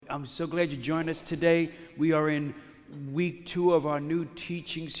I'm so glad you joined us today. We are in week 2 of our new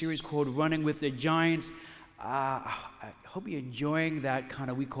teaching series called Running with the Giants. I hope you're enjoying that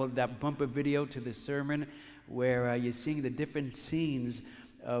we call it that bumper video to the sermon, where you're seeing the different scenes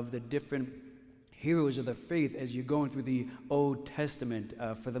of the different heroes of the faith as you're going through the Old Testament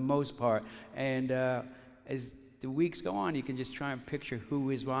for the most part. And as the weeks go on, you can just try and picture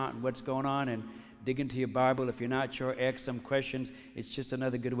who is what and what's going on, and dig into your Bible. If you're not sure, ask some questions. It's just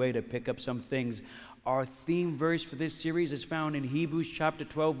another good way to pick up some things. Our theme verse for this series is found in Hebrews chapter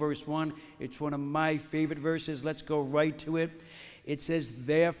 12, verse 1. It's one of my favorite verses. Let's go right to it. It says,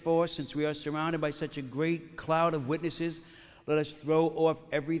 "Therefore, since we are surrounded by such a great cloud of witnesses, let us throw off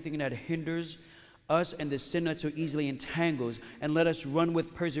everything that hinders us and the sin that so easily entangles, and let us run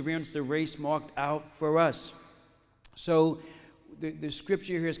with perseverance the race marked out for us." So the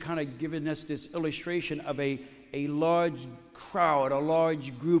scripture here is kind of giving us this illustration of a large crowd, a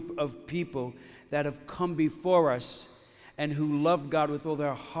large group of people that have come before us and who love God with all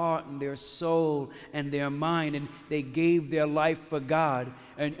their heart and their soul and their mind, and they gave their life for God.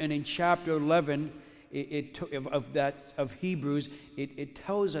 And in chapter 11 of Hebrews, it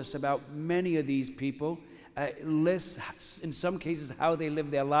tells us about many of these people, lists in some cases how they lived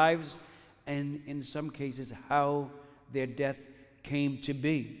their lives, and in some cases how their death came to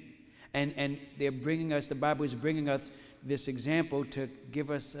be. And they're bringing us, the Bible is bringing us this example to give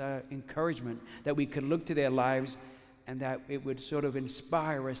us encouragement that we could look to their lives and that it would sort of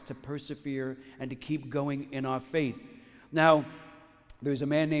inspire us to persevere and to keep going in our faith. Now, there's a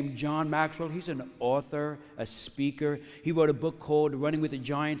man named John Maxwell. He's an author, a speaker. He wrote a book called Running with the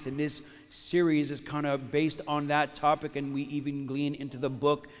Giants, and this series is kind of based on that topic, and we even glean into the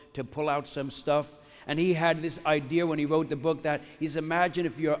book to pull out some stuff. And he had this idea when he wrote the book that he's, imagine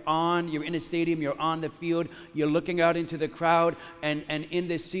if you're in a stadium, you're on the field, you're looking out into the crowd, and in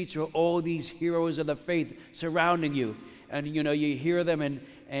the seats are all these heroes of the faith surrounding you. And you hear them,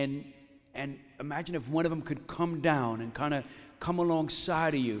 and imagine if one of them could come down and kind of come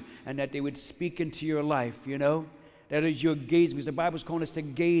alongside of you, and that they would speak into your life, That is your gaze, because the Bible's calling us to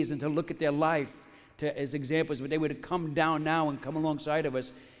gaze and to look at their life as examples, but they would come down now and come alongside of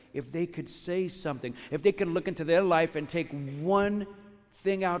us. If they could say something, if they could look into their life and take one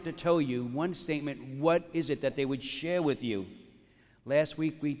thing out to tell you, one statement, what is it that they would share with you? Last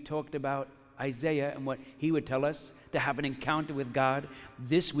week we talked about Isaiah and what he would tell us to have an encounter with God.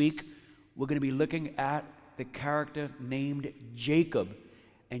 This week we're going to be looking at the character named Jacob.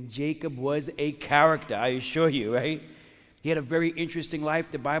 And Jacob was a character, I assure you, right? He had a very interesting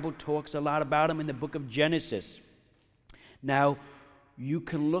life. The Bible talks a lot about him in the book of Genesis. Now, you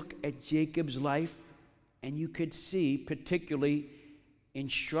can look at Jacob's life and you could see particularly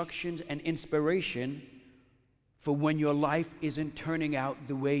instructions and inspiration for when your life isn't turning out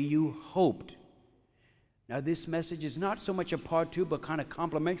the way you hoped. Now, this message is not so much a part 2, but kind of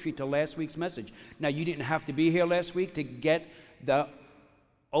complementary to last week's message. Now, you didn't have to be here last week to get the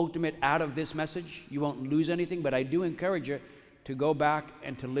ultimate out of this message. You won't lose anything, but I do encourage you to go back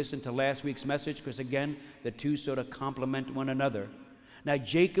and to listen to last week's message, because again, the two sort of complement one another. Now,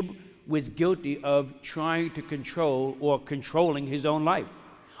 Jacob was guilty of trying to control or controlling his own life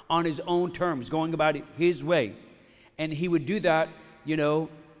on his own terms, going about it his way. And he would do that,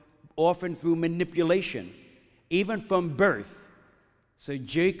 often through manipulation, even from birth. So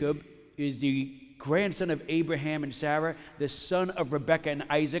Jacob is the grandson of Abraham and Sarah, the son of Rebekah and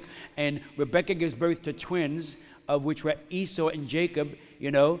Isaac. And Rebekah gives birth to twins, of which were Esau and Jacob,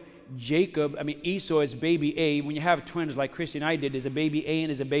 Esau is baby A. When you have twins like Christy and I did, there's a baby A and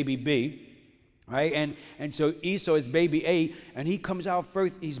there's a baby B, right? And so Esau is baby A, and he comes out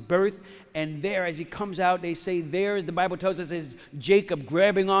first, he's birthed, and there, as he comes out, they say there, the Bible tells us, is Jacob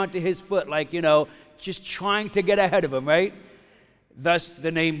grabbing onto his foot, just trying to get ahead of him, right? Thus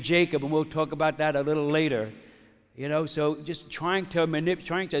the name Jacob, and we'll talk about that a little later. So just trying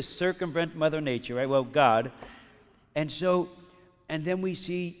to circumvent Mother Nature, right? Well, God. And then we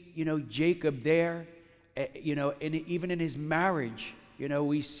see, Jacob there, and even in his marriage,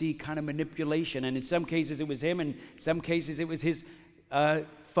 we see kind of manipulation. And in some cases it was him, and in some cases it was his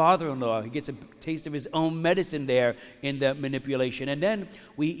father-in-law. He gets a taste of his own medicine there in the manipulation. And then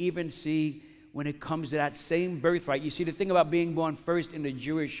we even see, when it comes to that same birthright, you see, the thing about being born first in the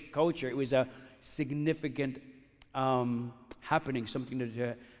Jewish culture, it was a significant happening, something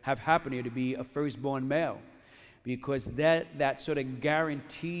to have happen here, to be a firstborn male. Because that sort of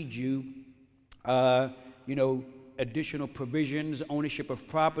guaranteed you, additional provisions, ownership of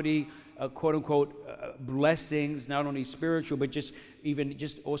property, quote-unquote blessings, not only spiritual, but just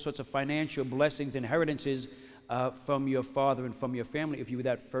all sorts of financial blessings, inheritances from your father and from your family if you were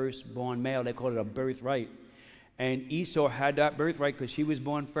that firstborn male. They called it a birthright. And Esau had that birthright because he was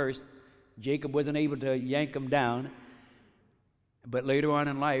born first. Jacob wasn't able to yank him down. But later on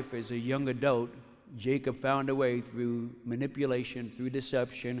in life, as a young adult, Jacob found a way through manipulation, through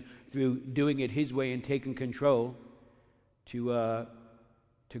deception, through doing it his way and taking control to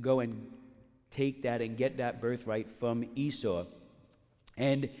go and take that and get that birthright from Esau.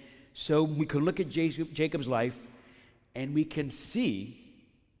 And so we can look at Jacob's life, and we can see,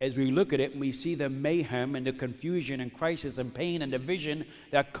 as we look at it, and we see the mayhem and the confusion and crisis and pain and division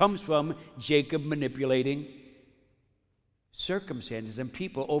that comes from Jacob manipulating circumstances and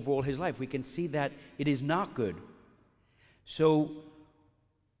people over all his life. We can see that it is not good. So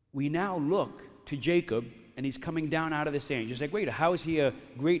we now look to Jacob, and he's coming down out of the stands. Just like, wait, how is he a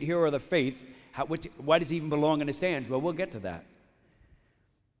great hero of the faith? Why does he even belong in the stands? Well, we'll get to that.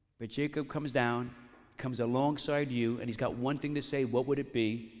 But Jacob comes down, comes alongside you, and he's got one thing to say. What would it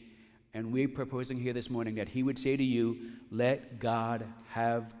be? And we're proposing here this morning that he would say to you, let God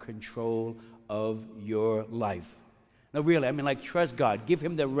have control of your life. No, really, I mean, like, trust God. Give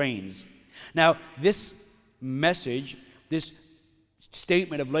him the reins. Now, this message, this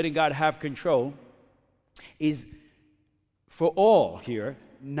statement of letting God have control is for all here,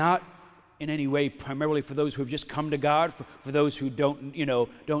 not in any way primarily for those who have just come to God, for those who don't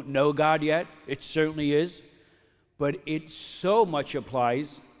know God yet. It certainly is. But it so much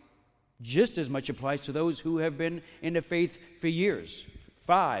applies, just as much applies to those who have been in the faith for years,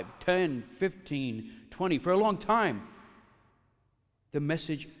 5, 10, 15, 20, for a long time. The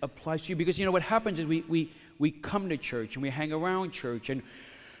message applies to you because, what happens is we come to church and we hang around church and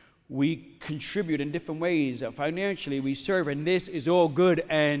we contribute in different ways. Financially, we serve, and this is all good,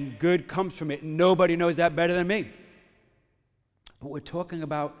 and good comes from it. Nobody knows that better than me. But we're talking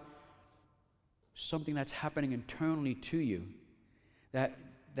about something that's happening internally to you. That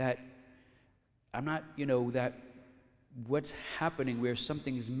I'm not, that what's happening where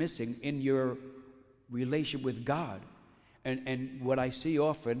something is missing in your relationship with God. And what I see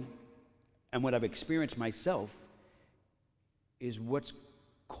often, and what I've experienced myself, is what's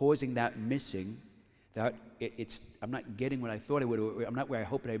causing that missing, that I'm not getting what I thought I would, or I'm not where I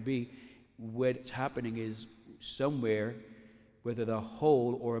hoped I'd be. What's happening is somewhere, whether the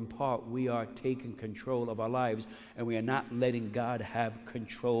whole or in part, we are taking control of our lives, and we are not letting God have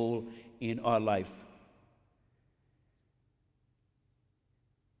control in our life.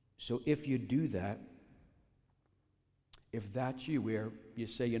 So if you do that, if that's you, where you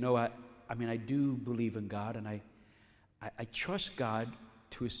say, I do believe in God, and I trust God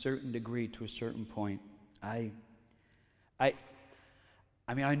to a certain degree, to a certain point. I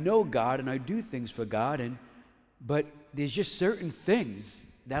know God, and I do things for God, but there's just certain things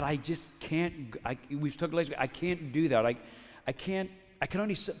that I just can't. We've talked last week. I can't do that. I can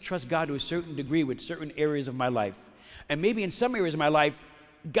only trust God to a certain degree with certain areas of my life, and maybe in some areas of my life,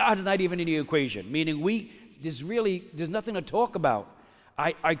 God is not even in the equation. Meaning there's nothing to talk about.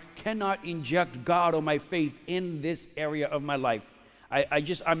 I cannot inject God or my faith in this area of my life. I've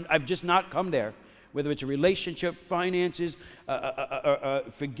just not come there. Whether it's a relationship, finances,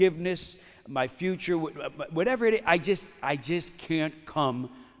 forgiveness, my future, whatever it is, I just can't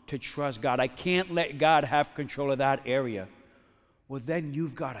come to trust God. I can't let God have control of that area. Well, then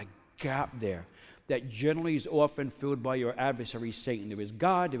you've got a gap there that generally is often filled by your adversary, Satan. There is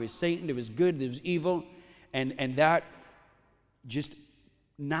God, there is Satan, there is good, there is evil, and that just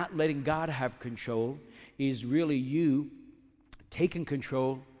not letting God have control is really you taking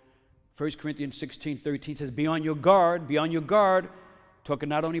control. 1 Corinthians 16:13 says, be on your guard, talking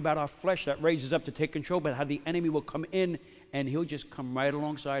not only about our flesh that raises up to take control, but how the enemy will come in and he'll just come right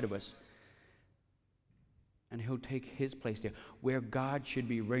alongside of us. And he'll take his place there, where God should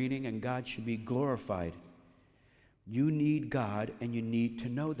be reigning and God should be glorified. You need God, and you need to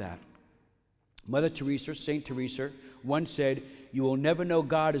know that. Mother Teresa, Saint Teresa, once said, you will never know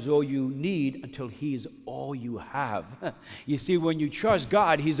God is all you need until he is all you have. You see, when you trust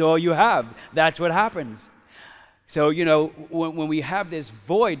God, he's all you have. That's what happens. So, when we have this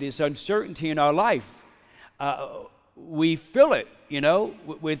void, this uncertainty in our life, we fill it,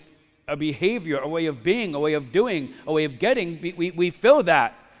 with a behavior, a way of being, a way of doing, a way of getting. We fill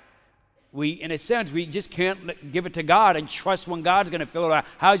that. In a sense, we just can't give it to God and trust when God's going to fill it out.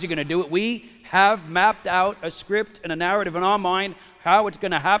 How's he going to do it? We have mapped out a script and a narrative in our mind, how it's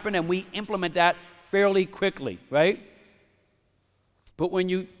going to happen, and we implement that fairly quickly, right? But when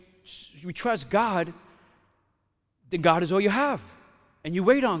you trust God, then God is all you have. And you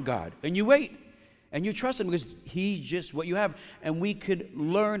wait on God, and you wait, and you trust him because he's just what you have. And we could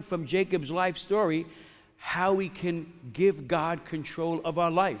learn from Jacob's life story how we can give God control of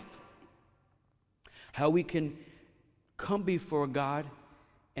our life, how we can come before God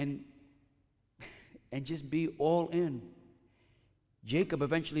and just be all in. Jacob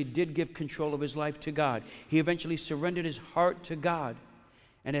eventually did give control of his life to God. He eventually surrendered his heart to God,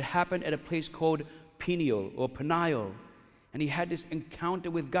 and it happened at a place called Peniel or Peniel, and he had this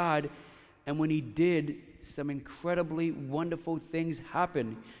encounter with God, and when he did, some incredibly wonderful things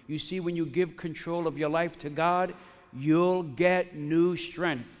happen. You see, when you give control of your life to God, you'll get new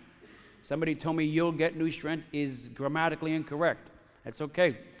strength. Somebody told me you'll get new strength is grammatically incorrect. That's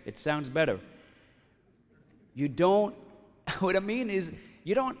okay. It sounds better. You don't, what I mean is,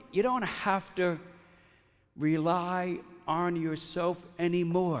 you don't have to rely on yourself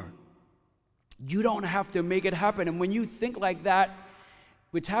anymore. You don't have to make it happen. And when you think like that,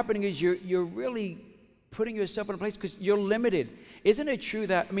 what's happening is you're really putting yourself in a place because you're limited. Isn't it true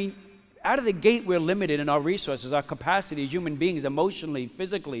that, out of the gate, we're limited in our resources, our capacity as human beings, emotionally,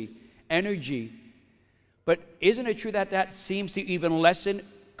 physically, energy. But isn't it true that that seems to even lessen,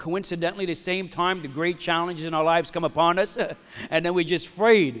 coincidentally, the same time the great challenges in our lives come upon us, and then we're just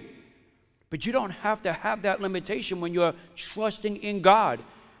afraid? But you don't have to have that limitation when you're trusting in God,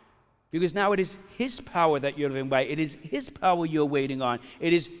 because now it is His power that you're living by. It is His power you're waiting on.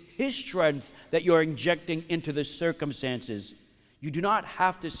 It is His strength that you're injecting into the circumstances. You do not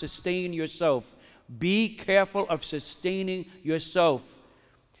have to sustain yourself. Be careful of sustaining yourself.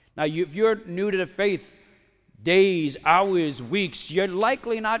 Now, if you're new to the faith, days, hours, weeks, you're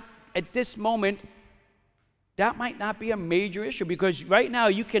likely not, at this moment, that might not be a major issue, because right now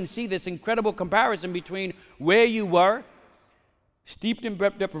you can see this incredible comparison between where you were, steeped in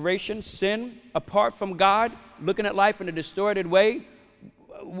deprivation, sin, apart from God, looking at life in a distorted way,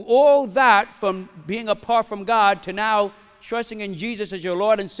 all that from being apart from God to now trusting in Jesus as your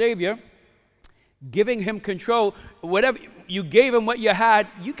Lord and Savior, giving Him control. Whatever you gave Him, what you had,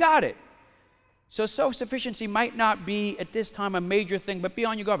 you got it. So self-sufficiency might not be at this time a major thing, but be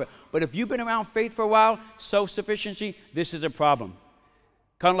on your guard. But if you've been around faith for a while, self-sufficiency, this is a problem.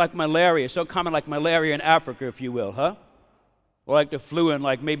 Kind of like malaria, so common like malaria in Africa, if you will, huh? Or like the flu in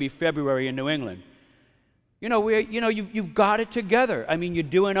like maybe February in New England. You've got it together. You're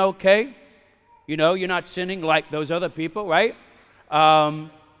doing okay. You're not sinning like those other people, right?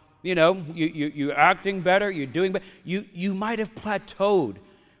 You're acting better. You're doing better. You might have plateaued.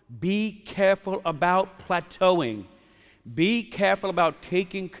 Be careful about plateauing. Be careful about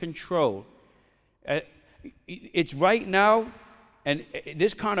taking control. It's right now, and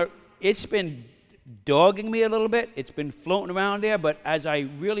it's been dogging me a little bit. It's been floating around there, but as I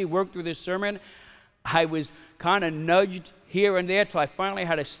really worked through this sermon, I was kind of nudged here and there till I finally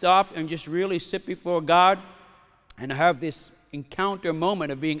had to stop and just really sit before God and have this encounter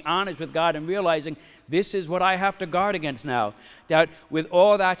moment of being honest with God and realizing this is what I have to guard against now. That with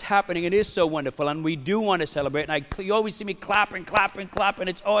all that's happening, it is so wonderful, and we do want to celebrate. And you always see me clapping.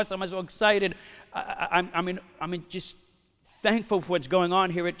 It's awesome. I'm so excited. I'm just thankful for what's going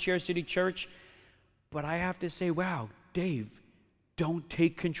on here at Chair City Church. But I have to say, wow, Dave, don't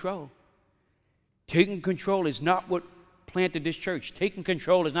take control. Taking control is not what planted this church. Taking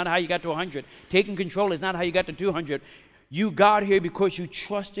control is not how you got to 100. Taking control is not how you got to 200. You got here because you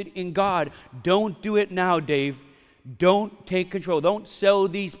trusted in God. Don't do it now, Dave. Don't take control. Don't sell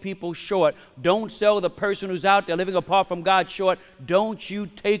these people short. Don't sell the person who's out there living apart from God short. Don't you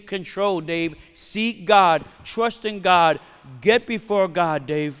take control, Dave. Seek God. Trust in God. Get before God,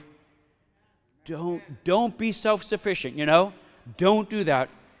 Dave. Don't be self-sufficient, Don't do that.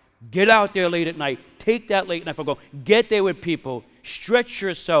 Get out there late at night. Take that late night phone call. Get there with people. Stretch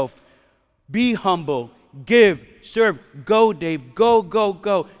yourself. Be humble. Give. Serve. Go, Dave.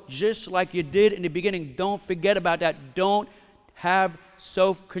 Go. Just like you did in the beginning. Don't forget about that. Don't have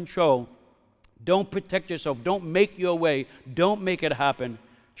self-control. Don't protect yourself. Don't make your way. Don't make it happen.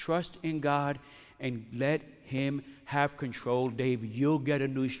 Trust in God and let Him have control, Dave. You'll get a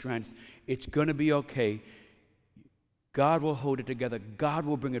new strength. It's going to be okay. God will hold it together. God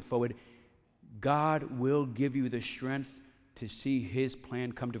will bring it forward. God will give you the strength to see His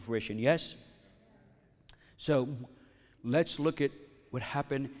plan come to fruition. Yes? So let's look at what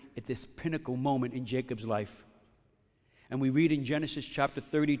happened at this pinnacle moment in Jacob's life. And we read in Genesis chapter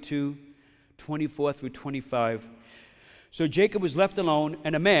 32, 24 through 25. So Jacob was left alone,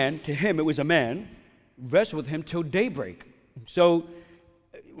 and a man, to him it was a man, wrestled with him till daybreak. So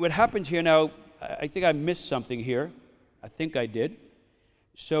what happens here now, I think I missed something here. I think I did.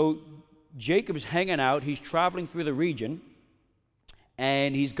 So Jacob's hanging out. He's traveling through the region,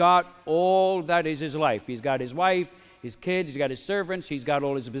 and he's got all that is his life. He's got his wife, his kids, he's got his servants, he's got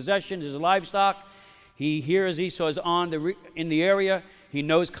all his possessions, his livestock. He hears Esau is in the area. He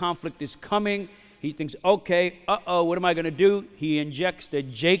knows conflict is coming. He thinks, okay, what am I going to do? He injects the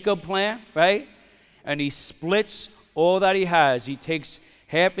Jacob plan, right? And he splits all that he has. He takes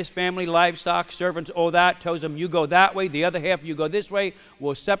half his family, livestock, servants, all that, tells them, you go that way, the other half, you go this way,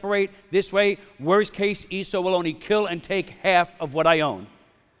 we'll separate this way. Worst case, Esau will only kill and take half of what I own.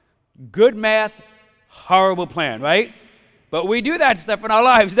 Good math, horrible plan, right? But we do that stuff in our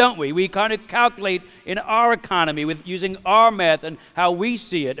lives, don't we? We kind of calculate in our economy with using our math and how we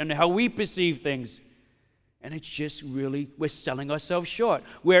see it and how we perceive things. And it's just really, we're selling ourselves short.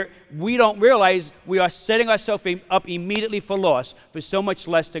 Where we don't realize we are setting ourselves up immediately for loss for so much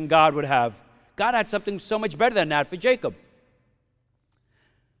less than God would have. God had something so much better than that for Jacob.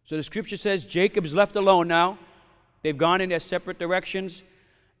 So the scripture says Jacob's left alone now. They've gone in their separate directions.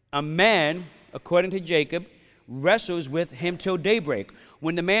 A man, according to Jacob, wrestles with him till daybreak.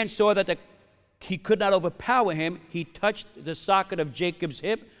 When the man saw that he could not overpower him, he touched the socket of Jacob's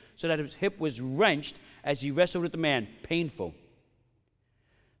hip so that his hip was wrenched as he wrestled with the man. Painful.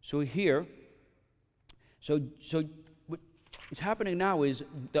 So what's happening now is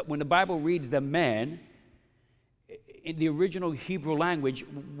that when the Bible reads the man, in the original Hebrew language,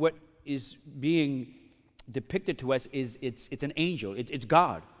 what is being depicted to us is it's an angel. It's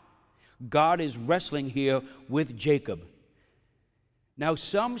God. God is wrestling here with Jacob. Now,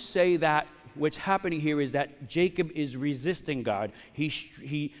 some say that what's happening here is that Jacob is resisting God. He's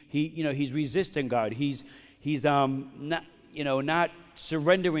resisting God. He's not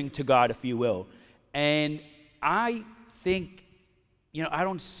surrendering to God, if you will. And I think, I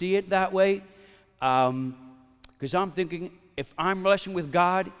don't see it that way, because I'm thinking if I'm wrestling with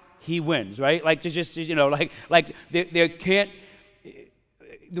God, He wins, right? Like there can't.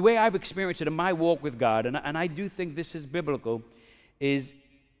 The way I've experienced it in my walk with God, and I do think this is biblical, is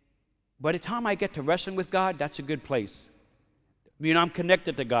by the time I get to wrestling with God, that's a good place. I'm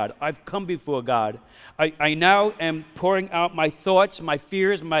connected to God. I've come before God. I now am pouring out my thoughts, my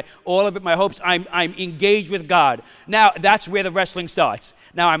fears, all of it, my hopes. I'm engaged with God. Now, that's where the wrestling starts.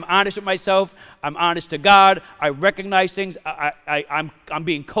 Now, I'm honest with myself. I'm honest to God. I recognize things. I'm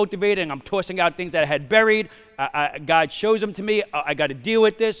being cultivated, and I'm tossing out things that I had buried. God shows them to me. I got to deal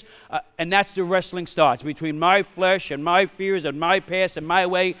with this. And that's the wrestling starts between my flesh and my fears and my past and my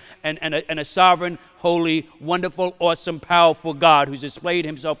way and a sovereign, holy, wonderful, awesome, powerful God who's displayed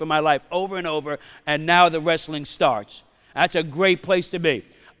Himself in my life over and over. And now the wrestling starts. That's a great place to be.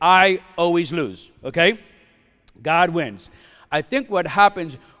 I always lose, okay? God wins. I think what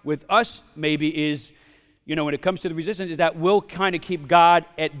happens with us maybe is, when it comes to the resistance, is that we'll kind of keep God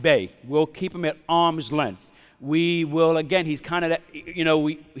at bay. We'll keep Him at arm's length. We will, again, He's kind of,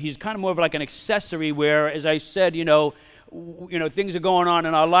 He's kind of more of like an accessory where, as I said, things are going on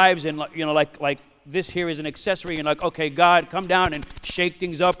in our lives and, like this here is an accessory and like, okay, God, come down and shake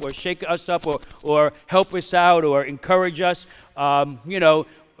things up or shake us up or help us out or encourage us.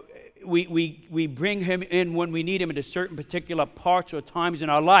 We bring Him in when we need Him into certain particular parts or times in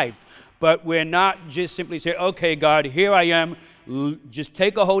our life. But we're not just simply saying, okay, God, here I am. Just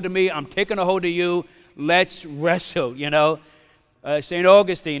take a hold of me. I'm taking a hold of you. Let's wrestle, St.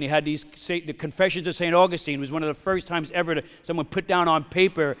 Augustine, he had the Confessions of St. Augustine. It was one of the first times ever someone put down on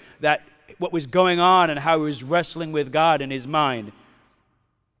paper that what was going on and how he was wrestling with God in his mind.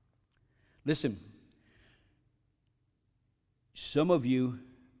 Listen, some of you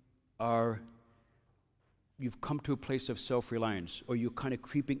you've come to a place of self-reliance, or you're kind of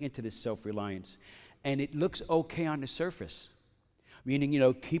creeping into this self-reliance, and it looks okay on the surface,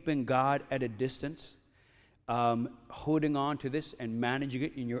 meaning, keeping God at a distance, holding on to this and managing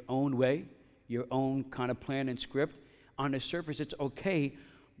it in your own way, your own kind of plan and script. On the surface, it's okay,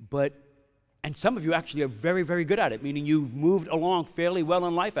 and some of you actually are very, very good at it, meaning you've moved along fairly well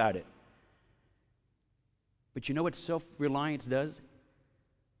in life at it. But you know what self-reliance does?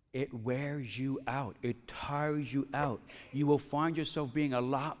 It wears you out. It tires you out. You will find yourself being a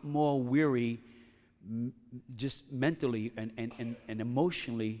lot more weary just mentally and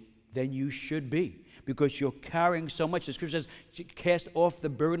emotionally than you should be, because you're carrying so much. The scripture says, cast off the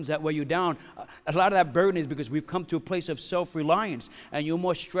burdens that weigh you down. A lot of that burden is because we've come to a place of self-reliance, and you're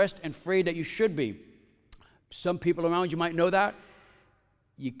more stressed and afraid than you should be. Some people around you might know that.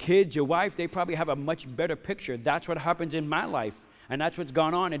 Your kids, your wife, they probably have a much better picture. That's what happens in my life, and that's what's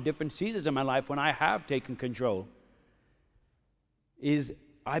gone on in different seasons of my life when I have taken control, is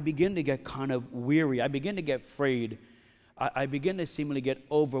I begin to get kind of weary. I begin to get afraid. I begin to seemingly get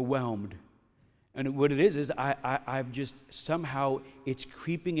overwhelmed. And what it is I've just somehow, it's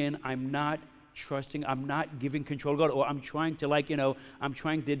creeping in. I'm not trusting. I'm not giving control to God. Or I'm trying to I'm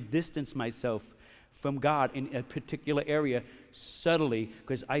trying to distance myself from God in a particular area subtly,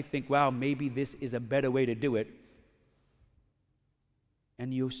 because I think, wow, maybe this is a better way to do it.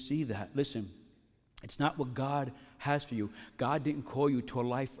 And you'll see that. Listen, it's not what God has for you. God didn't call you to a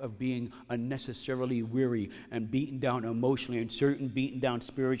life of being unnecessarily weary and beaten down emotionally and certain beaten down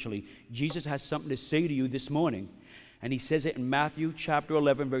spiritually. Jesus has something to say to you this morning. And he says it in Matthew chapter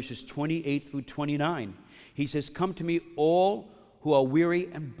 11, verses 28 through 29. He says, "Come to me, all who are weary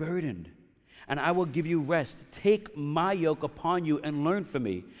and burdened, and I will give you rest. Take my yoke upon you and learn from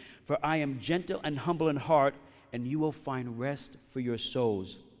me, for I am gentle and humble in heart, and you will find rest for your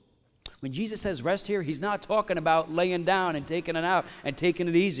souls." When Jesus says rest here, he's not talking about laying down and taking a nap and taking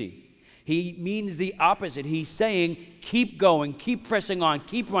it easy. He means the opposite. He's saying, keep going, keep pressing on,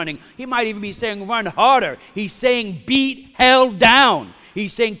 keep running. He might even be saying, run harder. He's saying, beat hell down.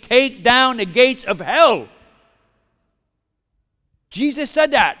 He's saying, take down the gates of hell. Jesus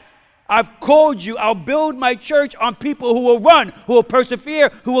said that. I've called you. I'll build my church on people who will run, who will persevere,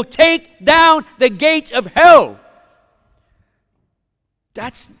 who will take down the gates of hell.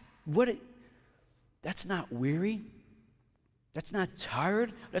 That's not weary. That's not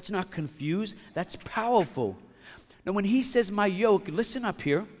tired. That's not confused. That's powerful. Now, when he says my yoke, listen up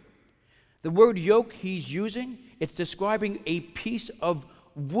here. The word yoke he's using, it's describing a piece of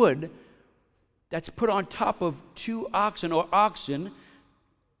wood that's put on top of two oxen or oxen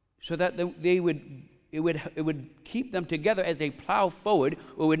so that it would keep them together as they plow forward,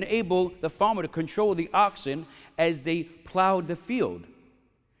 or would enable the farmer to control the oxen as they plowed the field.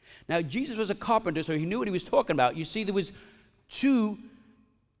 Now, Jesus was a carpenter, so he knew what he was talking about. You see, there was two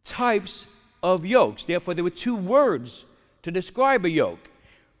types of yokes. Therefore, there were two words to describe a yoke.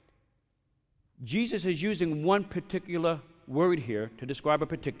 Jesus is using one particular word here to describe a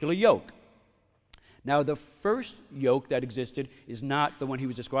particular yoke. Now, the first yoke that existed is not the one he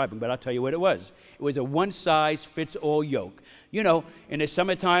was describing, but I'll tell you what it was. It was a one-size-fits-all yoke. You know, in the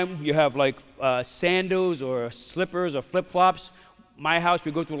summertime, you have like sandals or slippers or flip-flops. My house,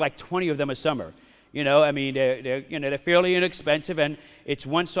 we go through like 20 of them a summer. You know, I mean, they're fairly inexpensive, and it's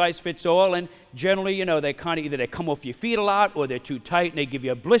one size fits all. And generally, you know, they kind of either they come off your feet a lot, or they're too tight and they give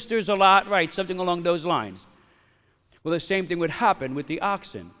you blisters a lot, right? Something along those lines. Well, the same thing would happen with the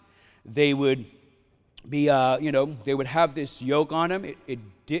oxen. They would be, they would have this yoke on them. It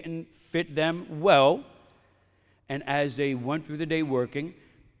didn't fit them well, and as they went through the day working,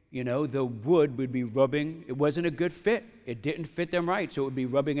 you know, the wood would be rubbing. It wasn't a good fit. It didn't fit them right. So it would be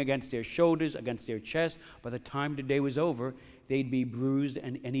rubbing against their shoulders, against their chest. By the time the day was over, they'd be bruised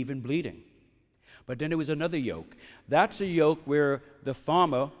and even bleeding. But then there was another yoke. That's a yoke where the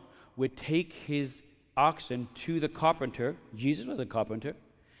farmer would take his oxen to the carpenter. Jesus was a carpenter.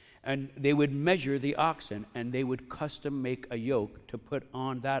 And they would measure the oxen, and they would custom make a yoke to put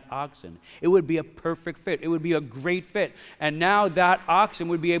on that oxen. It would be a perfect fit. It would be a great fit. And now that oxen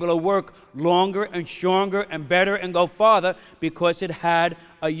would be able to work longer and stronger and better and go farther because it had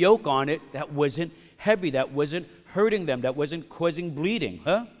a yoke on it that wasn't heavy, that wasn't hurting them, that wasn't causing bleeding.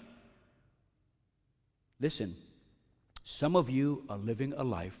 Listen, some of you are living a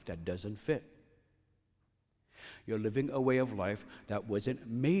life that doesn't fit. You're living a way of life that wasn't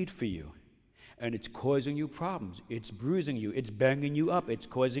made for you, and it's causing you problems. It's bruising you. It's banging you up. It's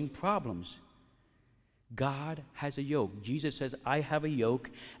causing problems. God has a yoke. Jesus says, I have a yoke,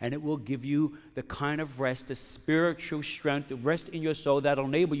 and it will give you the kind of rest, the spiritual strength, the rest in your soul that will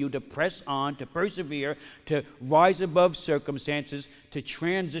enable you to press on, to persevere, to rise above circumstances, to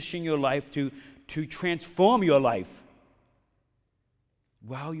transition your life, to transform your life.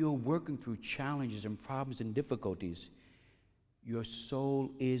 While you're working through challenges and problems and difficulties, your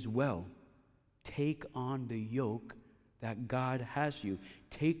soul is well. Take on the yoke that God has for you.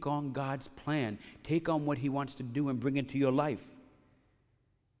 Take on God's plan. Take on what he wants to do and bring into your life.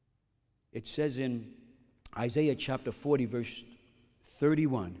 It says in Isaiah chapter 40, verse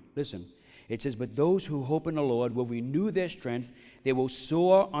 31, listen. It says, but those who hope in the Lord will renew their strength. They will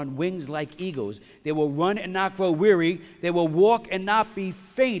soar on wings like eagles. They will run and not grow weary. They will walk and not be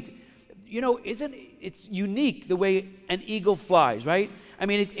faint. You know, it's unique the way an eagle flies, right? I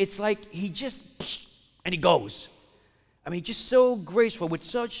mean, it's like he just, and he goes. I mean, just so graceful with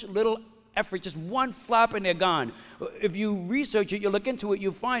such little effort, just one flap and they're gone. If you research it, you look into it,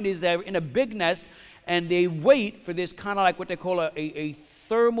 you find is they're in a big nest and they wait for this kind of like what they call a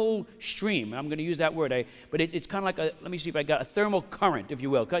thermal stream. I'm going to use that word, but it's kind of like let me see if I got a thermal current, if you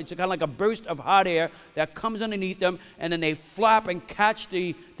will. It's kind of like a burst of hot air that comes underneath them, and then they flap and catch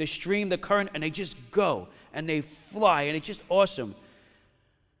the stream, the current, and they just go, and they fly, and it's just awesome.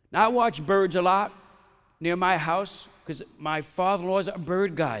 Now, I watch birds a lot near my house because my father-in-law is a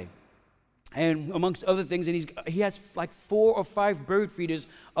bird guy. And amongst other things, and he has like 4 or 5 bird feeders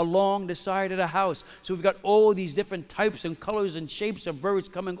along the side of the house. So we've got all these different types and colors and shapes of birds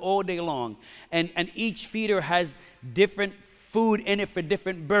coming all day long. And each feeder has different food in it for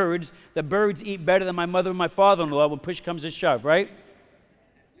different birds. The birds eat better than my mother and my father-in-law when push comes to shove, right?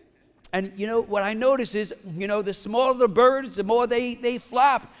 And, what I notice is, the smaller the birds, the more they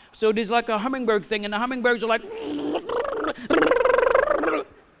flap. So there's like a hummingbird thing, and the hummingbirds are like...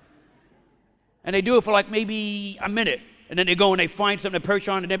 And they do it for like maybe a minute. And then they go and they find something to perch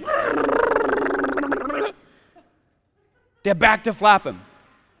on, and then... They're back to flapping.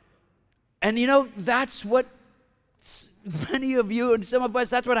 And, that's what many of you and some of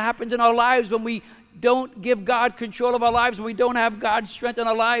us, that's what happens in our lives when we don't give God control of our lives, when we don't have God's strength in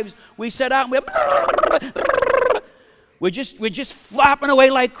our lives. We set out and we're just flapping away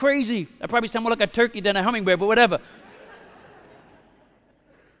like crazy. I probably sound more like a turkey than a hummingbird, but whatever.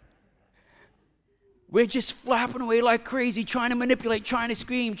 We're just flapping away like crazy, trying to manipulate, trying to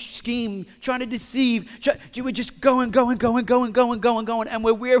scheme, trying to deceive. We're just going, and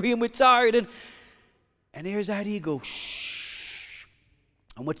we're weary and we're tired. And there's that eagle. Shh.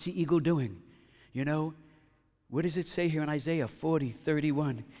 And what's the eagle doing? What does it say here in Isaiah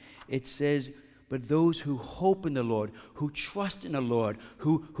 40:31? It says, but those who hope in the Lord, who trust in the Lord,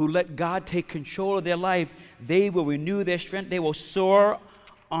 who let God take control of their life, they will renew their strength. They will soar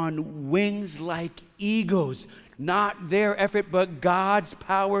on wings like eagles. Not their effort, but God's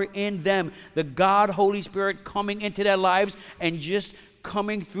power in them. The God, Holy Spirit coming into their lives and just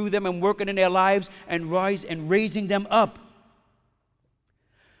coming through them and working in their lives and raising them up.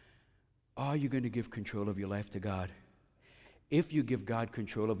 Are you going to give control of your life to God? If you give God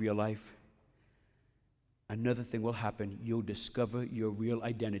control of your life, another thing will happen. You'll discover your real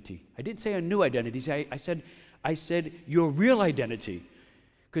identity. I didn't say a new identity. I said your real identity.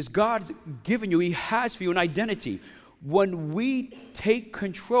 Because God's given you, He has for you an identity. When we take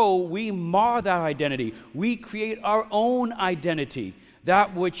control, we mar that identity. We create our own identity.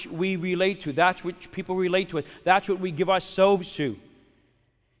 That which we relate to, that's which people relate to it. That's what we give ourselves to.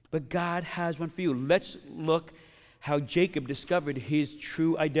 But God has one for you. Let's look how Jacob discovered his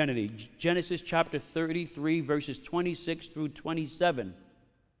true identity. Genesis chapter 33, verses 26 through 27.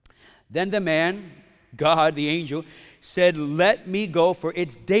 Then the man, God, the angel, said, let me go, for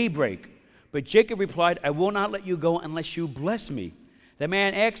it's daybreak. But Jacob replied, I will not let you go unless you bless me. The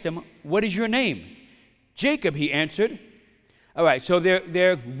man asked him, what is your name? Jacob, he answered. All right, so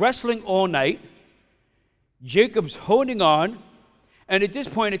they're wrestling all night. Jacob's holding on. And at this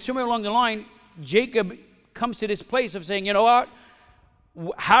point, it's somewhere along the line, Jacob comes to this place of saying, you know what?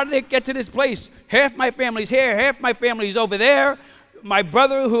 How did it get to this place? Half my family's here, half my family's over there. My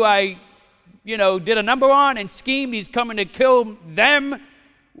brother, who I did a number on and schemed, he's coming to kill them.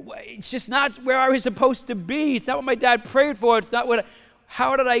 It's just not where I was supposed to be. It's not what my dad prayed for. It's not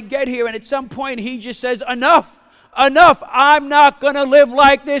how did I get here? And at some point, he just says, enough. I'm not going to live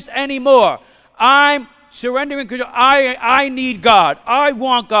like this anymore. I'm surrendering control. I need God. I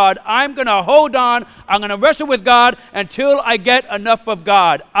want God. I'm going to hold on. I'm going to wrestle with God until I get enough of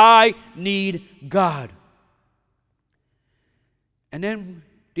God. I need God. And then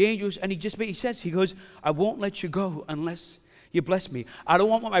the angels, and he goes, I won't let you go unless you bless me. I don't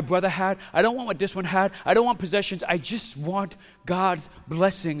want what my brother had. I don't want what this one had. I don't want possessions. I just want God's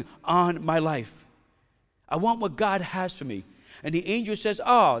blessing on my life. I want what God has for me. And the angel says,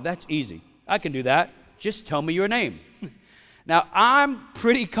 oh, that's easy. I can do that. Just tell me your name. Now, I'm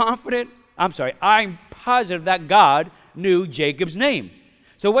positive that God knew Jacob's name.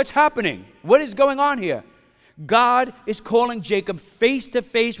 So what's happening? What is going on here? God is calling Jacob face to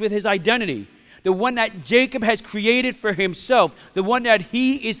face with his identity, the one that Jacob has created for himself, the one that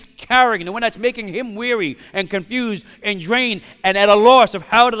he is carrying, the one that's making him weary and confused and drained and at a loss of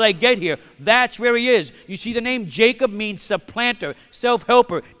how did I get here. That's where he is. You see, the name Jacob means supplanter,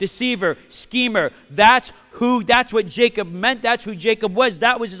 self-helper, deceiver, schemer. That's what Jacob meant. That's who Jacob was.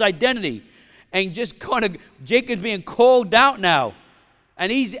 That was his identity. And just Jacob's being called out now.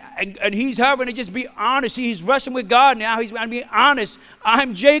 And he's having to just be honest. He's wrestling with God now. He's going to be honest.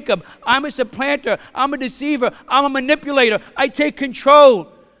 I'm Jacob. I'm a supplanter. I'm a deceiver. I'm a manipulator. I take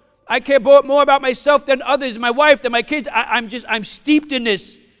control. I care more about myself than others, my wife, than my kids. I'm steeped in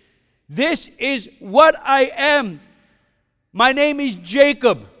this. This is what I am. My name is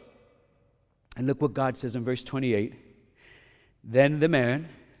Jacob. And look what God says in verse 28. Then the man,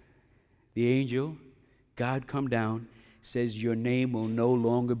 the angel, God come down, says your name will no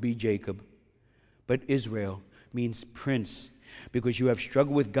longer be Jacob, but Israel, means prince, because you have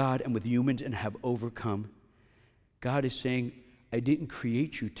struggled with God and with humans and have overcome. God is saying, I didn't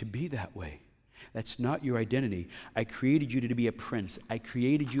create you to be that way. That's not your identity. I created you to be a prince. I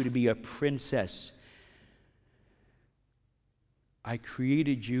created you to be a princess. I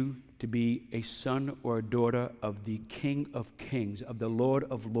created you to be a son or a daughter of the King of Kings, of the Lord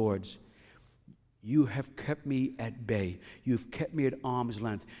of Lords. You have kept me at bay. You've kept me at arm's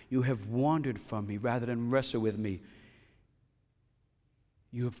length. You have wandered from me rather than wrestle with me.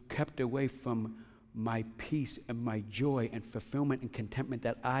 You have kept away from my peace and my joy and fulfillment and contentment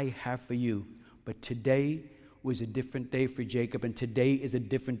that I have for you. But today was a different day for Jacob, and today is a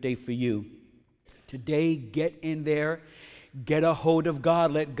different day for you. Today, get in there. Get a hold of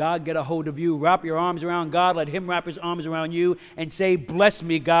God. Let God get a hold of you. Wrap your arms around God. Let him wrap his arms around you and say, bless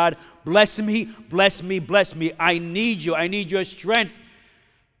me, God. Bless me, bless me, bless me. I need you. I need your strength.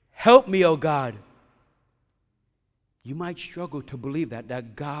 Help me, oh God. You might struggle to believe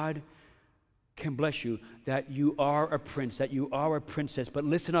that God can bless you, that you are a prince, that you are a princess. But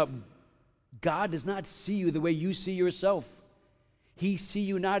listen up. God does not see you the way you see yourself. He sees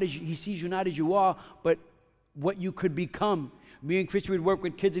you not as you are, but what you could become. Me and Chris would work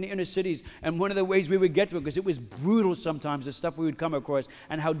with kids in the inner cities, and one of the ways we would get through it, because it was brutal sometimes, the stuff we would come across,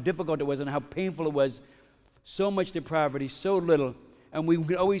 and how difficult it was, and how painful it was. So much depravity, so little. And we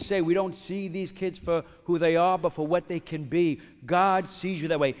would always say, we don't see these kids for who they are, but for what they can be. God sees you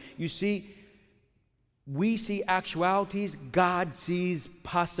that way. You see, we see actualities, God sees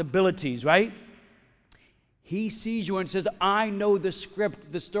possibilities, right? He sees you and says, I know the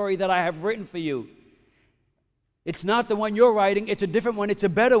script, the story that I have written for you. It's not the one you're writing, it's a different one, it's a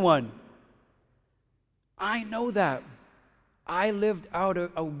better one. I know that. I lived out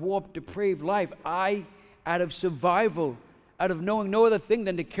a warped, depraved life. Out of survival, out of knowing no other thing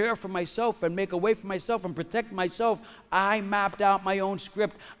than to care for myself and make a way for myself and protect myself, I mapped out my own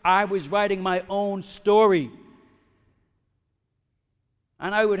script. I was writing my own story.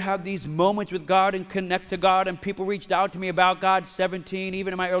 And I would have these moments with God and connect to God, and people reached out to me about God, 17,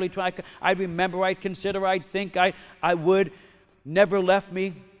 even in my early 20s. I'd remember, I'd consider, I'd think, I would. Never left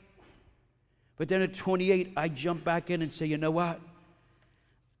me. But then at 28, I jump back in and say, you know what?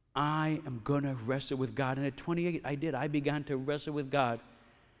 I am going to wrestle with God. And at 28, I did. I began to wrestle with God.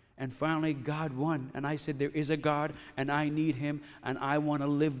 And finally, God won. And I said, there is a God, and I need him, and I want to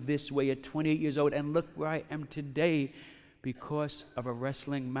live this way at 28 years old. And look where I am today, because of a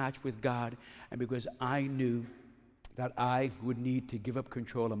wrestling match with God, and because I knew that I would need to give up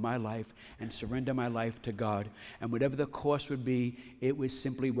control of my life and surrender my life to God. And whatever the cost would be, it was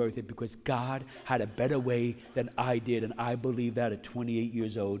simply worth it, because God had a better way than I did, and I believe that at 28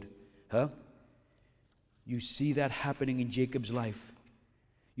 years old. You see that happening in Jacob's life.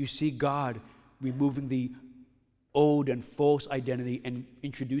 You see God removing the old and false identity and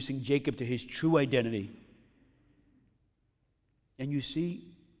introducing Jacob to his true identity. And you see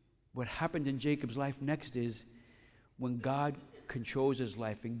what happened in Jacob's life next is when God controls his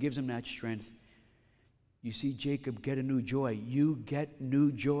life and gives him that strength, you see Jacob get a new joy. You get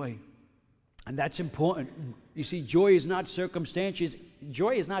new joy. And that's important. You see, joy is not circumstantial.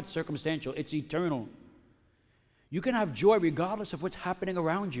 Joy is not circumstantial. It's eternal. You can have joy regardless of what's happening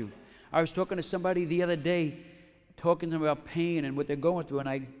around you. I was talking to somebody the other day, talking to them about pain and what they're going through, and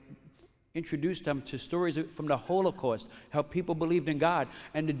I introduced them to stories from the Holocaust, how people believed in God.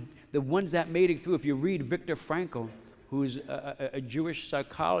 And the ones that made it through, if you read Viktor Frankl, who's a Jewish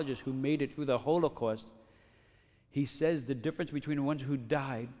psychologist who made it through the Holocaust, he says the difference between the ones who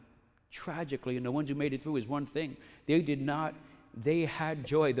died tragically and the ones who made it through is one thing. They had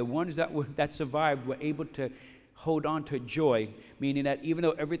joy. The ones that survived were able to hold on to joy, meaning that even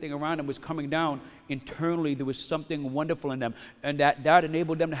though everything around them was coming down, internally there was something wonderful in them, and that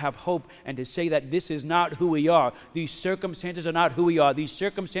enabled them to have hope and to say that this is not who we are. These circumstances are not who we are. These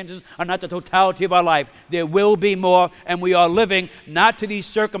circumstances are not the totality of our life. There will be more, and we are living not to these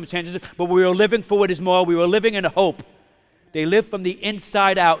circumstances, but we are living for what is more. We are living in hope. They live from the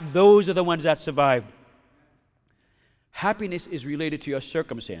inside out. Those are the ones that survived. Happiness is related to your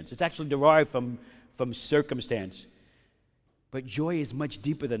circumstance. It's actually derived from circumstance. But joy is much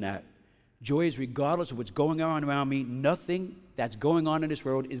deeper than that. Joy is regardless of what's going on around me. Nothing that's going on in this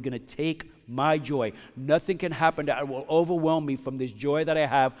world is going to take my joy. Nothing can happen that will overwhelm me from this joy that I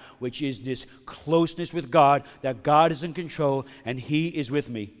have, which is this closeness with God, that God is in control and he is with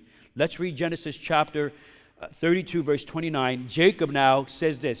me. Let's read Genesis chapter 32, verse 29. Jacob now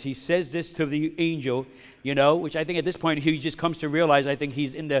says this. He says this to the angel, which I think at this point he just comes to realize, I think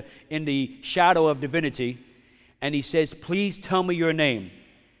he's in the shadow of divinity. And he says, please tell me your name.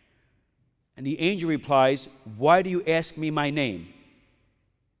 And the angel replies, why do you ask me my name?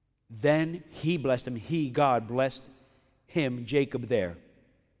 Then he blessed him. God blessed him, Jacob, there.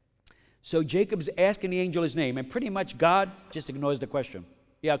 So Jacob's asking the angel his name, and pretty much God just ignores the question.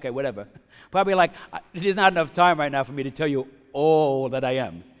 Yeah, okay, whatever. Probably like, there's not enough time right now for me to tell you all that I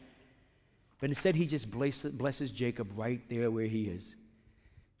am. But instead, he just blesses Jacob right there where he is.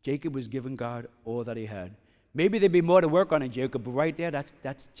 Jacob was giving God all that he had. Maybe there'd be more to work on in Jacob, but right there,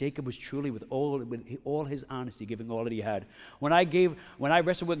 that's Jacob was truly with all his honesty, giving all that he had. When I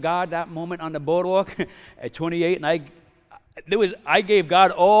wrestled with God that moment on the boardwalk at 28, and I gave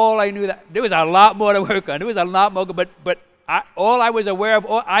God all I knew. That there was a lot more to work on. There was a lot more, but all I was aware of,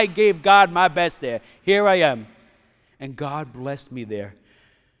 I gave God my best there. Here I am, and God blessed me there.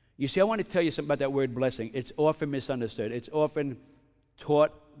 You see, I want to tell you something about that word blessing. It's often misunderstood. It's often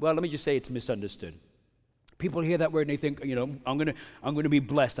taught. Well, let me just say it's misunderstood. People hear that word and they think, I'm gonna be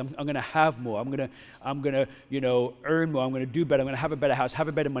blessed. I'm gonna have more. I'm gonna earn more. I'm gonna do better. I'm gonna have a better house, have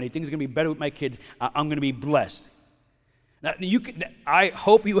a better money. Things are gonna be better with my kids. I'm gonna be blessed. Now, I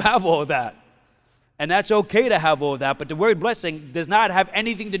hope you have all of that. And that's okay to have all of that, but the word blessing does not have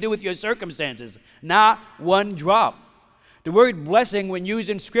anything to do with your circumstances. Not one drop. The word blessing, when used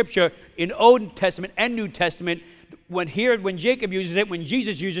in Scripture, in Old Testament and New Testament, when Jacob uses it, when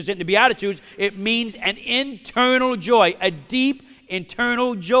Jesus uses it in the Beatitudes, it means an internal joy, a deep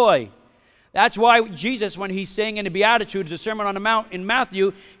internal joy. That's why Jesus, when he's saying in the Beatitudes, the Sermon on the Mount in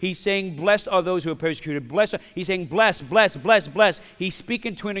Matthew, he's saying, blessed are those who are persecuted. Blessed. He's saying, bless, bless, bless, bless. He's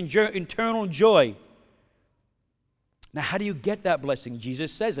speaking to an internal joy. Now, how do you get that blessing?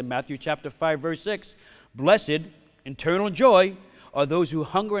 Jesus says in Matthew chapter 5, verse 6, blessed, internal joy, are those who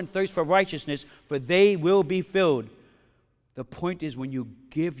hunger and thirst for righteousness, for they will be filled. The point is, when you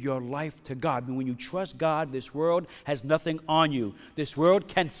give your life to God, when you trust God, this world has nothing on you. This world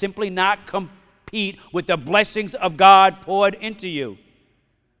can simply not compete with the blessings of God poured into you.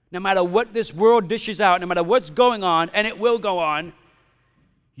 No matter what this world dishes out, no matter what's going on, and it will go on,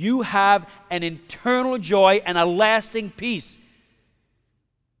 you have an internal joy and a lasting peace.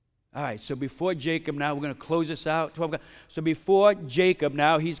 All right, so before Jacob now, we're going to close this out. So before Jacob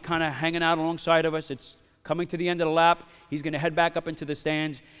now, he's kind of hanging out alongside of us. It's coming to the end of the lap. He's going to head back up into the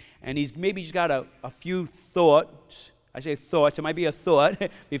stands, and he's got a few thoughts. I say thoughts. It might be a thought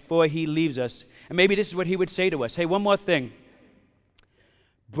before he leaves us. And maybe this is what he would say to us. Hey, one more thing.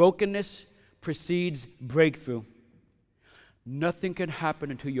 Brokenness precedes breakthrough. Nothing can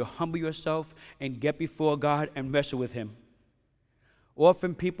happen until you humble yourself and get before God and wrestle with him.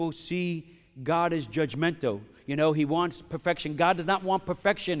 Often people see God as judgmental. He wants perfection. God does not want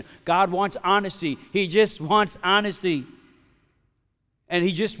perfection. God wants honesty. He just wants honesty. And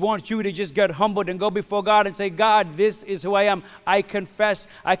he just wants you to just get humbled and go before God and say, God, this is who I am. I confess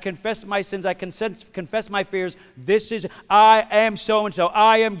my sins. I confess my fears. I am so-and-so.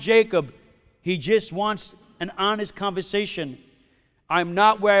 I am Jacob. He just wants an honest conversation. I'm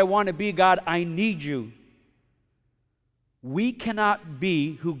not where I want to be, God. I need you. We cannot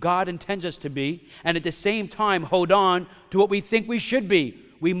be who God intends us to be and at the same time hold on to what we think we should be.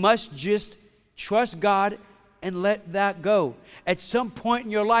 We must just trust God and let that go. At some point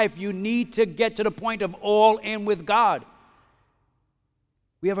in your life, you need to get to the point of all in with God.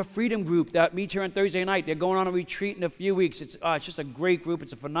 We have a freedom group that meets here on Thursday night. They're going on a retreat in a few weeks. It's just a great group.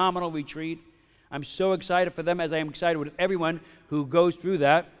 It's a phenomenal retreat. I'm so excited for them, as I am excited with everyone who goes through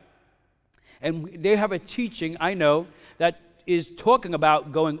that. And they have a teaching, I know, that is talking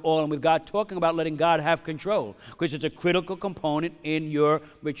about going all in with God, talking about letting God have control, because it's a critical component in your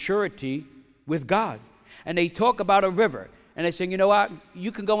maturity with God. And they talk about a river, and they're saying, you know what,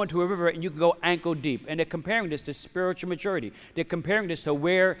 you can go into a river and you can go ankle deep. And they're comparing this to spiritual maturity. They're comparing this to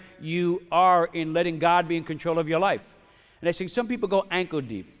where you are in letting God be in control of your life. And they're saying some people go ankle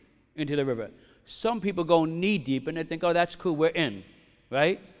deep into the river. Some people go knee deep, and they think, oh, that's cool, we're in,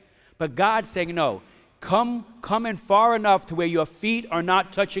 right? But God's saying, no, come in far enough to where your feet are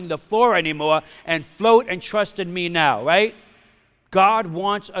not touching the floor anymore and float and trust in me now, right? God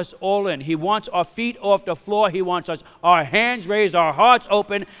wants us all in. He wants our feet off the floor. He wants us, our hands raised, our hearts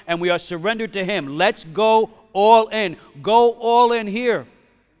open, and we are surrendered to him. Let's go all in. Go all in here.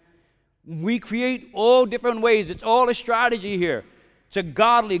 We create all different ways. It's all a strategy here. It's a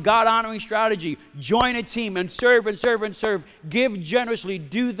godly, God-honoring strategy. Join a team and serve and serve and serve. Give generously.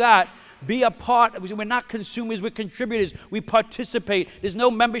 Do that. Be a part. We're not consumers. We're contributors. We participate. There's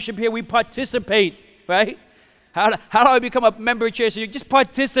no membership here. We participate, right? How do I become a member of church? So you just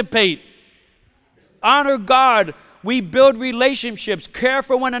participate. Honor God. We build relationships. Care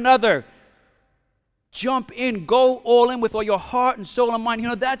for one another. Jump in. Go all in with all your heart and soul and mind.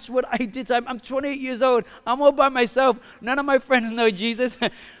 That's what I did. I'm 28 years old. I'm all by myself. None of my friends know Jesus.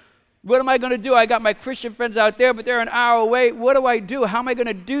 What am I going to do? I got my Christian friends out there, but they're an hour away. What do I do? How am I going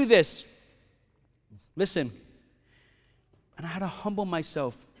to do this? Listen, and I had to humble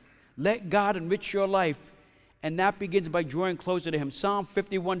myself. Let God enrich your life, and that begins by drawing closer to Him. Psalm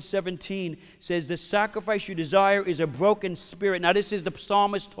 51:17 says, the sacrifice you desire is a broken spirit. Now, this is the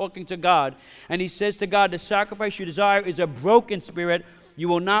psalmist talking to God, and he says to God, the sacrifice you desire is a broken spirit. You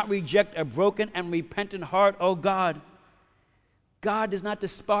will not reject a broken and repentant heart, O God. God does not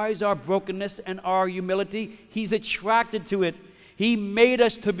despise our brokenness and our humility. He's attracted to it. He made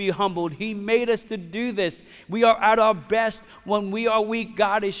us to be humbled. He made us to do this. We are at our best when we are weak.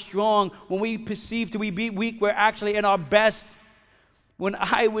 God is strong. When we perceive to be weak, we're actually in our best. When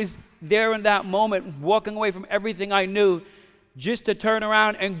I was there in that moment, walking away from everything I knew, just to turn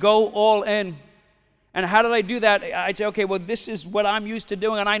around and go all in. And how did I do that? I'd say, okay, well, this is what I'm used to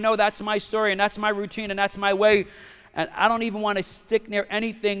doing, and I know that's my story, and that's my routine, and that's my way. And I don't even want to stick near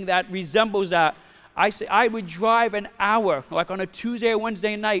anything that resembles that. I would drive an hour, like on a Tuesday or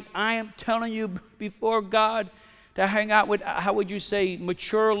Wednesday night. I am telling you, before God, to hang out with, how would you say,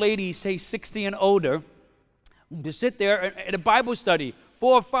 mature ladies, say 60 and older, to sit there at a Bible study,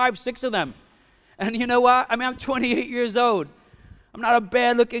 4, 5, 6 of them. And you know what? I mean, I'm 28 years old. I'm not a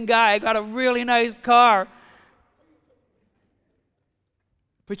bad-looking guy. I got a really nice car.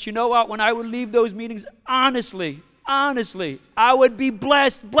 But you know what? When I would leave those meetings, honestly, I would be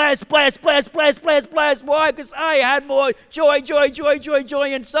blessed. Why? Because I had more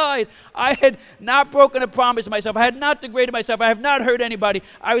joy inside. I had not broken a promise to myself. I had not degraded myself. I have not hurt anybody.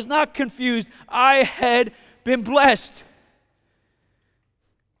 I was not confused. I had been blessed.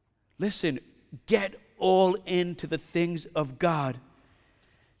 Listen, get all into the things of God.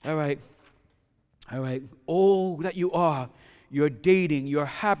 All right. All that you are, your dating, your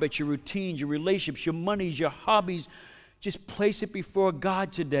habits, your routines, your relationships, your monies, your hobbies, just place it before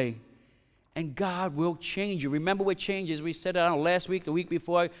God today, and God will change you. Remember what changes? We said it last week, the week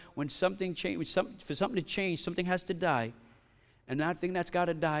before, when something changes, for something to change, something has to die. And that thing that's got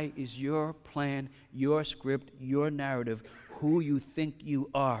to die is your plan, your script, your narrative, who you think you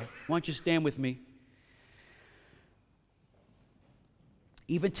are. Why don't you stand with me?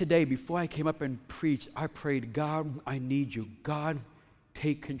 Even today, before I came up and preached, I prayed, God, I need you. God,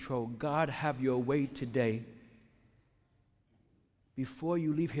 take control. God, have your way today. Before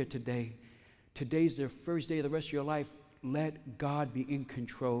you leave here today, today's the first day of the rest of your life. Let God be in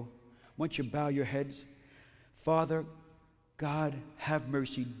control. Why don't you bow your heads? Father, God, have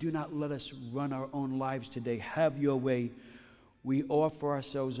mercy. Do not let us run our own lives today. Have your way. We offer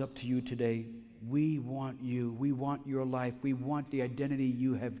ourselves up to you today. We want you. We want your life. We want the identity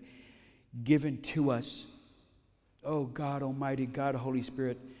you have given to us. Oh, God Almighty, God, Holy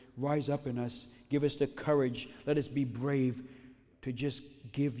Spirit, rise up in us. Give us the courage. Let us be brave to just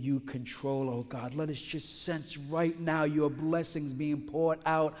give you control, oh God. Let us just sense right now your blessings being poured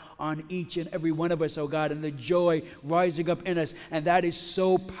out on each and every one of us, oh God, and the joy rising up in us. And that is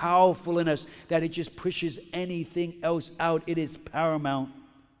so powerful in us that it just pushes anything else out. It is paramount.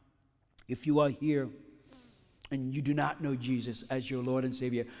 If you are here and you do not know Jesus as your Lord and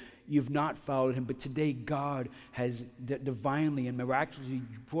Savior, you've not followed him, but today God has divinely and miraculously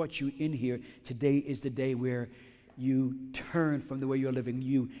brought you in here. Today is the day where you turn from the way you're living.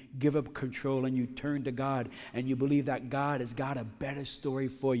 You give up control and you turn to God, and you believe that God has got a better story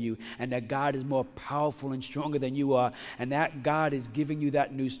for you, and that God is more powerful and stronger than you are, and that God is giving you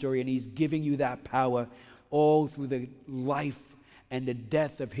that new story, and he's giving you that power all through the life and the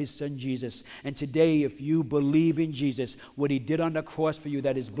death of his son Jesus. And today, if you believe in Jesus, what he did on the cross for you,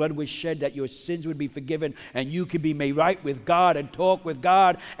 that his blood was shed, that your sins would be forgiven, and you could be made right with God and talk with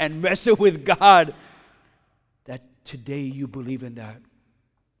God and wrestle with God, that today you believe in that.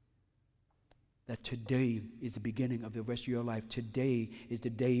 That today is the beginning of the rest of your life. Today is the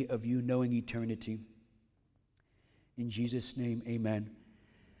day of you knowing eternity. In Jesus' name, amen.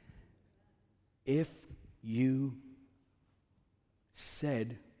 If you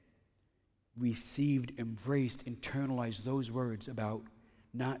said, received, embraced, internalized those words about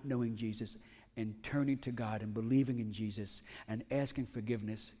not knowing Jesus and turning to God and believing in Jesus and asking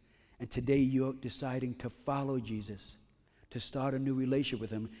forgiveness, and today you're deciding to follow Jesus, to start a new relationship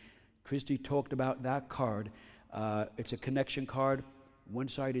with him. Christy talked about that card. It's a connection card. One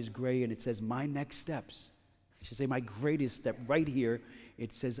side is gray and it says, my next steps. She say, my greatest step right here.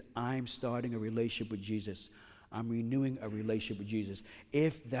 It says, I'm starting a relationship with Jesus. I'm renewing a relationship with Jesus.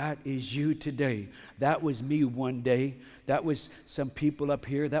 If that is you today, that was me one day. That was some people up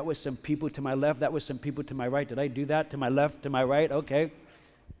here. That was some people to my left. That was some people to my right. Did I do that? To my left, to my right? Okay.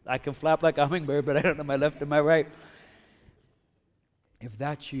 I can flap like a hummingbird, but I don't know my left and my right. If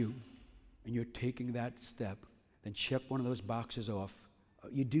that's you, and you're taking that step, then check one of those boxes off.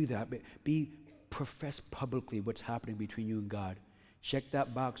 You do that, but profess publicly what's happening between you and God. Check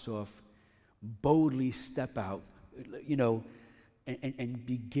that box off. Boldly step out, and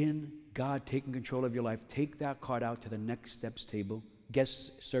begin God taking control of your life. Take that card out to the next steps table,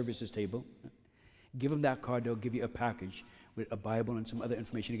 guest services table. Give them that card. They'll give you a package with a Bible and some other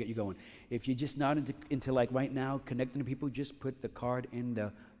information to get you going. If you're just not into like right now connecting to people, just put the card in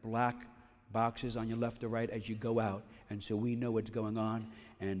the black boxes on your left or right as you go out, and so we know what's going on,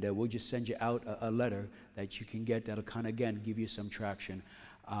 and we'll just send you out a letter that you can get that'll kind of, again, give you some traction.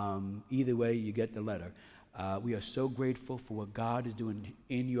 Either way, you get the letter. We are so grateful for what God is doing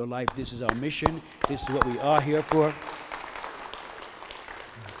in your life. This is our mission. This is what we are here for.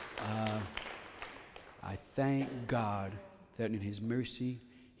 I thank God that in His mercy,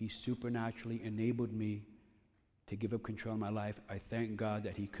 He supernaturally enabled me to give up control of my life. I thank God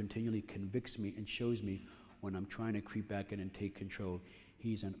that He continually convicts me and shows me when I'm trying to creep back in and take control.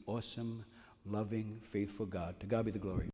 He's an awesome, loving, faithful God. To God be the glory.